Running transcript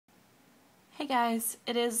guys,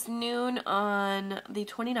 it is noon on the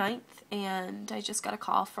 29th, and I just got a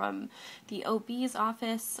call from the OB's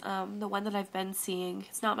office, the one that I've been seeing.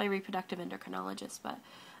 It's not my reproductive endocrinologist, but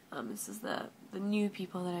this is the new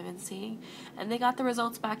people that I've been seeing. And they got the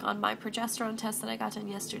results back on my progesterone test that I got done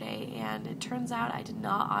yesterday, and it turns out I did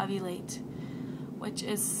not ovulate, which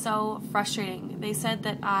is so frustrating. They said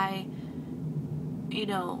that I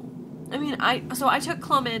took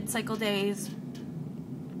Clomid cycle days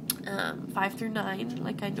 5 through 9,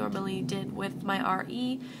 like I normally did with my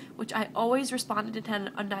RE, which I always responded and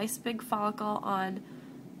had a nice big follicle on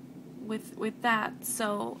with that.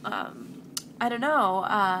 So I don't know.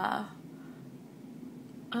 I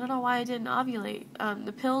don't know why I didn't ovulate.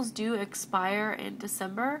 The pills do expire in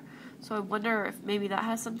December, so I wonder if maybe that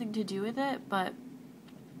has something to do with it, but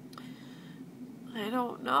I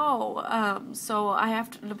don't know. So I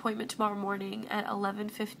have an appointment tomorrow morning at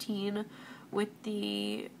 11:15 with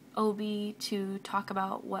the OB to talk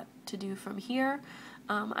about what to do from here.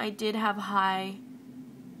 I did have high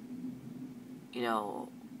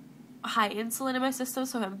insulin in my system,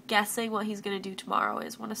 so I'm guessing what he's going to do tomorrow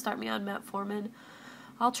is want to start me on metformin.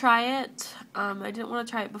 I'll try it. I didn't want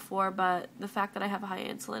to try it before, but the fact that I have high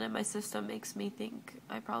insulin in my system makes me think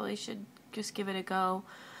I probably should just give it a go.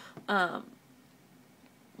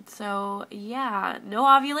 So, yeah,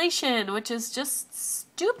 no ovulation, which is just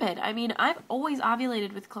stupid. I mean, I've always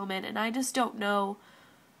ovulated with Clomid, and I just don't know.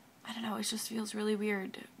 I don't know, it just feels really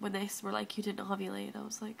weird when they were like, you didn't ovulate. I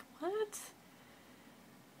was like, what?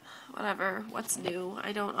 Whatever, what's new?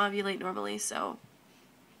 I don't ovulate normally, so,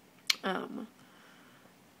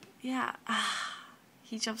 yeah.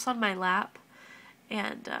 He jumps on my lap,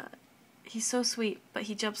 and he's so sweet, but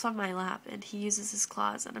he jumps on my lap, and he uses his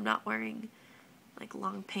claws, and I'm not wearing like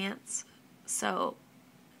long pants, so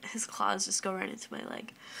his claws just go right into my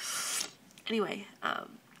leg. Anyway, I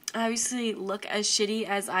obviously look as shitty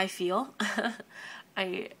as I feel.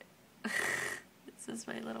 This is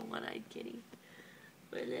my little one-eyed kitty.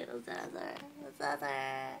 My little Zaza.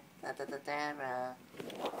 Zaza.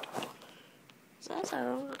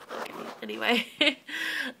 Okay, anyway.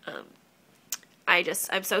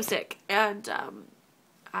 I'm so sick, and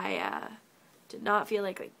I did not feel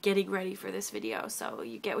like getting ready for this video, so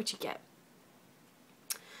you get what you get.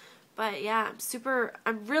 But yeah,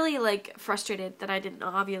 I'm really frustrated that I didn't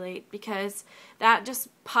ovulate, because that just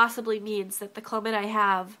possibly means that the Clomid I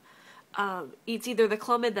have, it's either the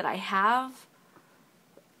Clomid that I have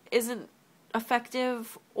isn't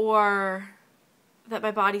effective, or that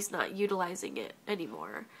my body's not utilizing it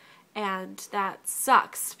anymore. And that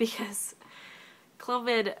sucks, because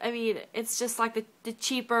Clomid, I mean, it's just like the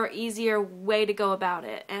cheaper, easier way to go about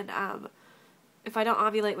it. And if I don't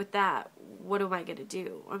ovulate with that, what am I going to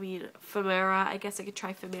do? I mean, Femera, I guess I could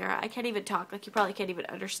try Femera. I can't even talk. Like, you probably can't even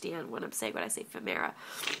understand what I'm saying when I say Femera,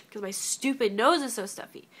 because my stupid nose is so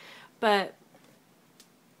stuffy. But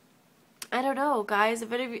I don't know, guys.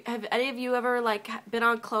 Have any of you ever been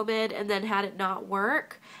on Clomid and then had it not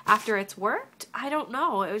work after it's worked? I don't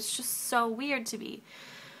know. It was just so weird to me.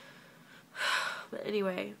 But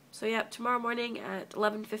anyway, so yeah, tomorrow morning at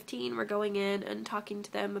 11:15, we're going in and talking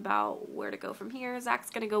to them about where to go from here. Zach's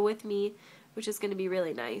going to go with me, which is going to be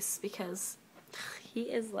really nice, because he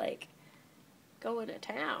is, going to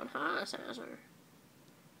town, huh, Sasser?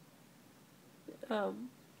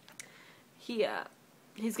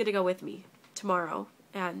 He's going to go with me tomorrow,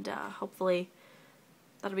 and hopefully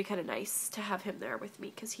that'll be kind of nice to have him there with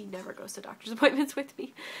me, because he never goes to doctor's appointments with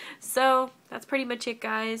me. So that's pretty much it,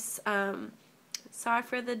 guys. Sorry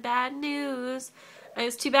for the bad news. It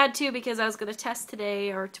was too bad, too, because I was going to test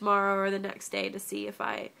today or tomorrow or the next day to see if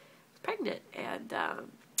I was pregnant, and I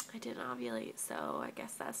didn't ovulate, so I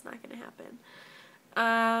guess that's not going to happen.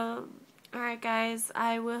 Alright, guys,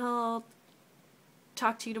 I will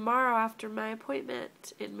talk to you tomorrow after my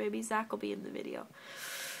appointment, and maybe Zach will be in the video.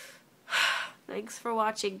 Thanks for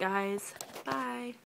watching, guys.